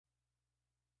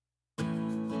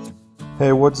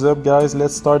Hey, what's up guys?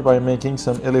 Let's start by making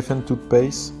some elephant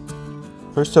toothpaste.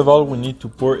 First of all, we need to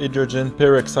pour hydrogen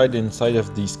peroxide inside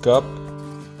of this cup.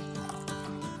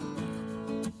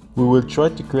 We will try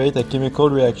to create a chemical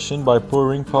reaction by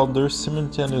pouring powder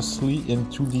simultaneously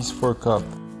into these 4 cups.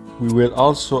 We will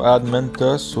also add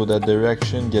Mentos so that the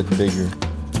reaction gets bigger.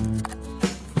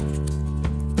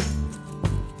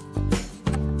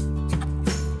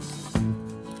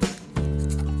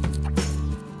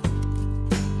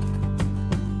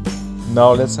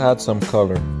 Now let's add some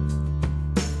color.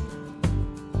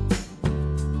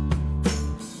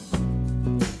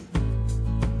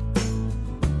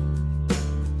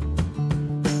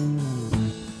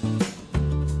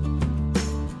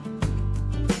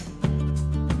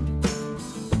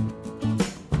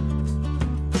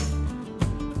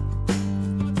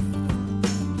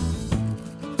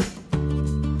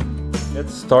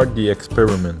 Let's start the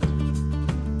experiment.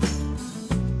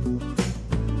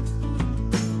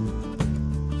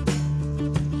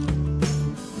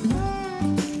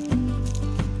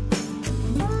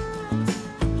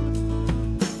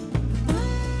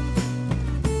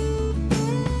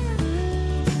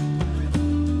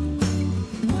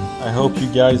 I hope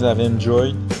you guys have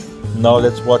enjoyed. Now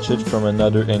let's watch it from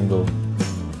another angle.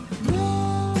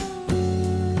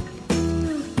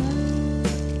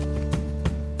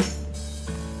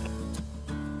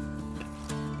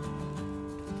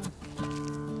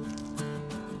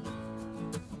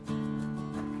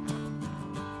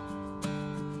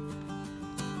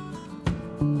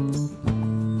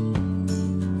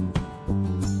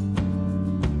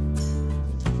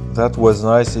 That was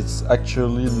nice, it's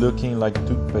actually looking like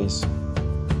toothpaste.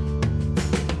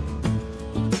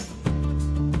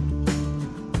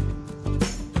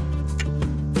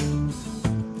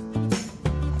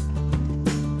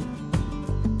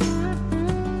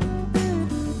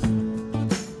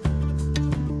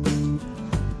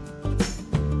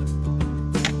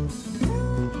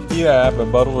 Here I have a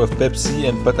bottle of Pepsi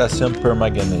and potassium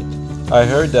permanganate. I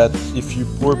heard that if you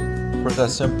pour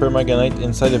potassium permanganate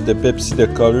inside of the Pepsi, the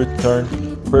color turns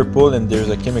purple and there's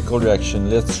a chemical reaction.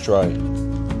 Let's try.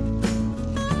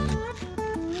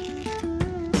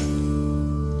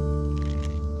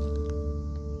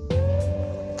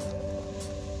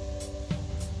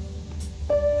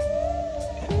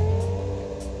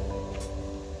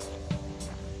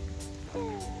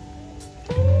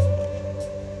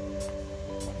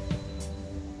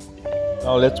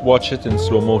 Now let's watch it in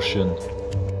slow motion.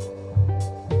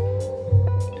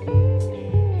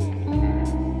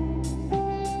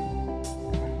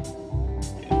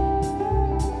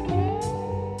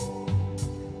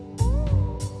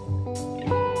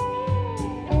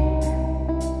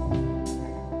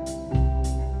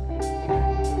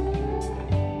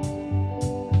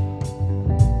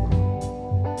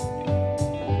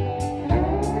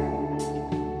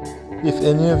 If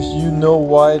any of you know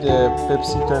why the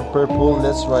Pepsi turned purple,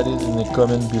 let's write it in the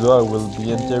comment below. I will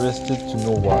be interested to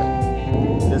know why.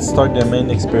 Let's start the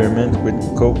main experiment with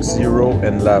Coke Zero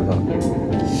and lava.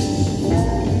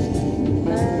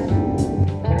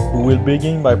 We will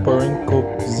begin by pouring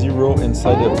Coke Zero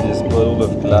inside of this bottle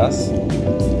of glass.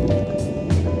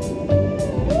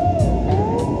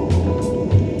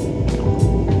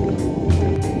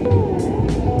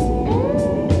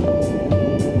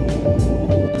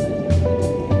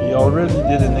 We already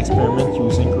did an experiment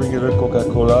using regular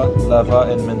Coca-Cola,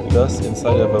 lava and Mentos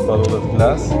inside of a bottle of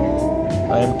glass.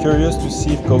 I am curious to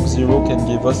see if Coke Zero can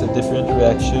give us a different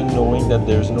reaction knowing that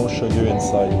there's no sugar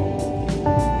inside.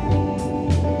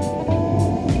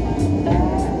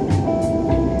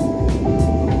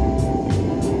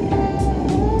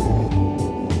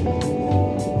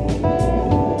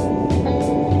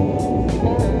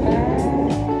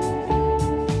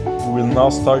 We will now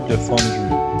start the fondue.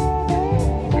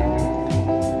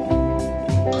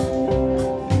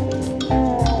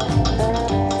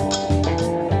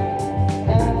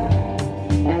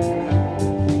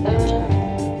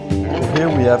 Here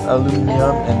we have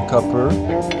aluminum and copper.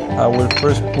 I will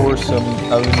first pour some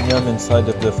aluminum inside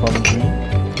of the fondue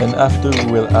and after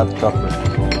we will add copper.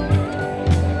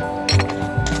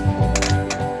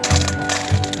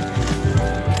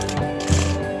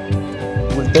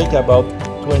 It will take about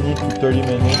 20 to 30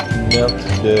 minutes to melt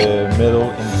the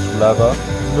metal into lava,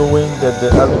 knowing that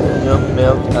the aluminum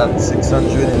melts at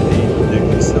 680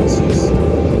 degrees Celsius.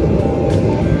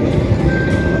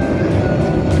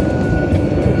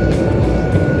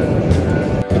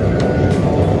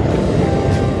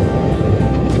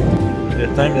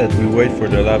 Time that we wait for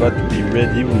the lava to be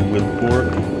ready, we will pour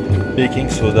baking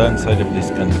soda inside of this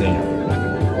container.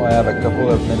 Now I have a couple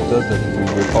of Mentos that we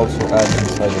will also add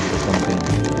inside of the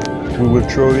container. We will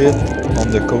throw it on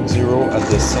the Coke Zero at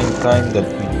the same time that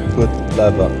we put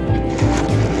lava.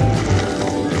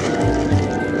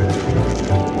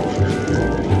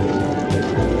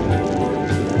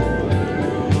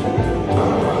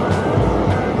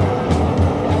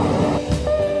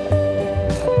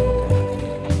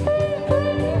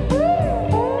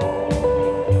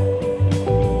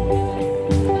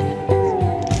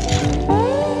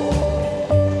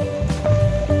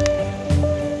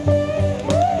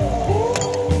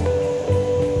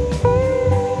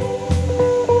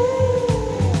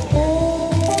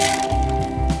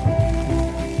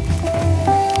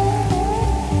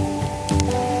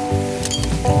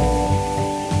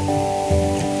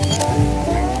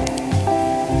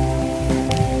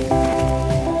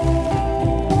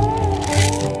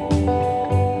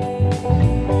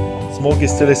 Smoke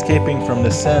is still escaping from the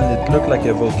sand. It looked like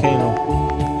a volcano.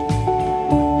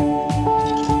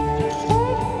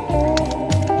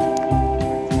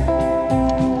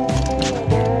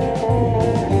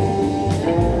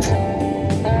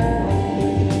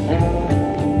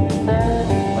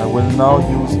 I will now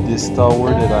use this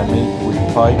tower that I made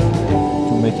with pipe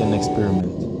to make an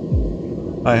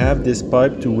experiment. I have this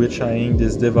pipe to which I hang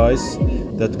this device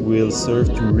that will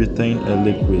serve to retain a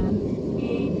liquid.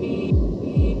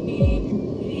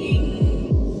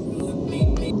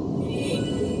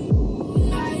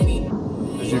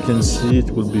 As you can see,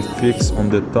 it will be fixed on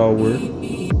the tower.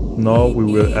 Now we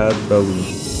will add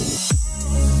balloons.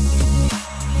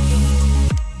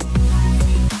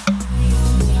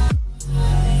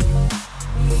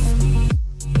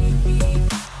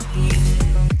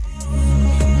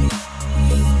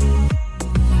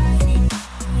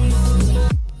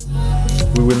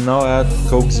 We will now add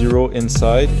Coke Zero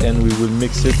inside and we will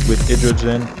mix it with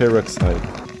hydrogen peroxide.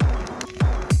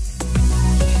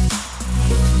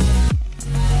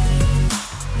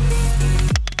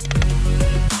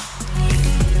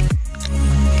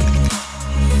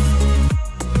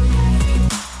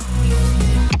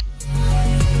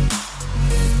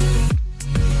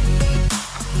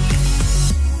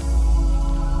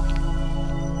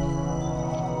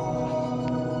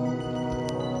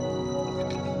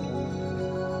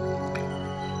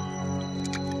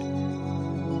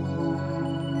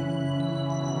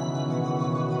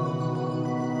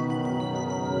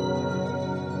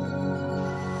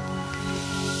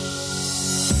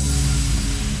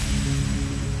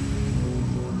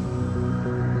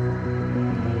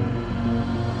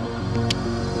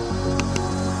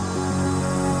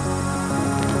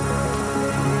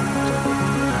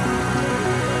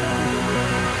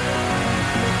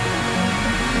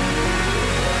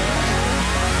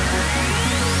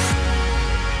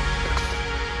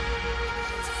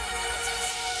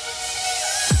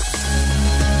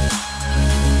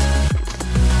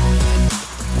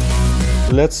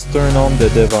 Let's turn on the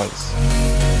device.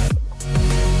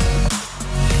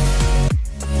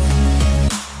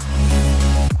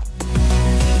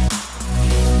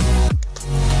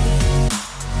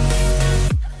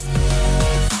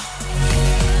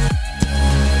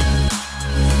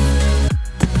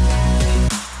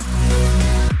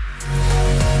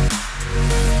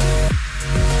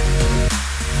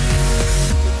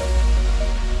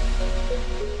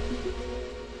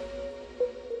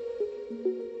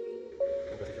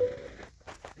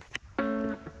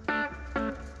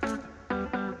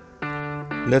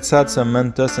 Let's add some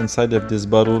Mentos inside of this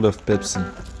bottle of Pepsi.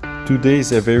 Today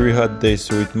is a very hot day,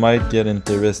 so it might get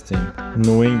interesting,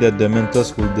 knowing that the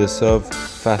Mentos will dissolve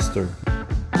faster.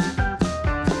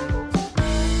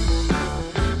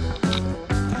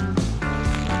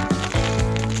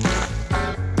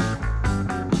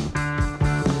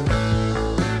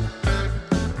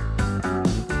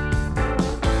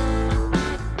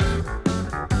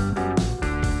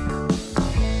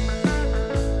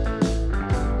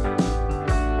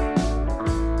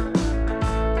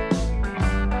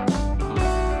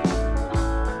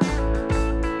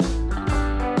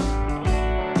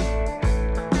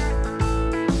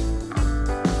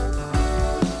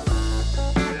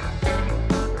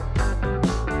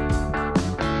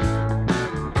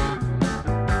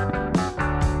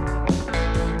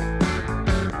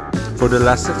 For the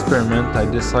last experiment, I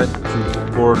decided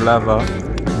to pour lava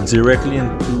directly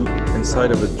inside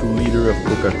of a 2 liter of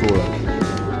Coca-Cola.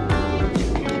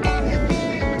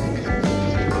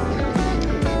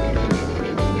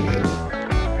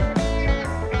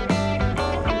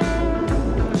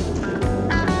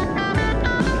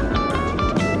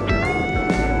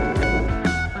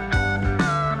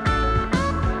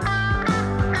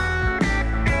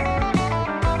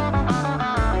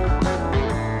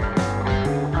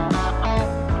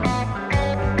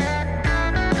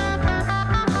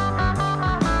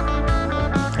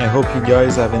 I hope you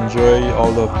guys have enjoyed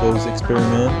all of those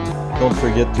experiments. Don't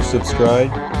forget to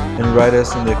subscribe and write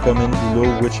us in the comment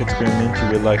below which experiment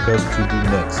you would like us to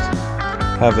do next.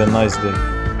 Have a nice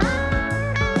day.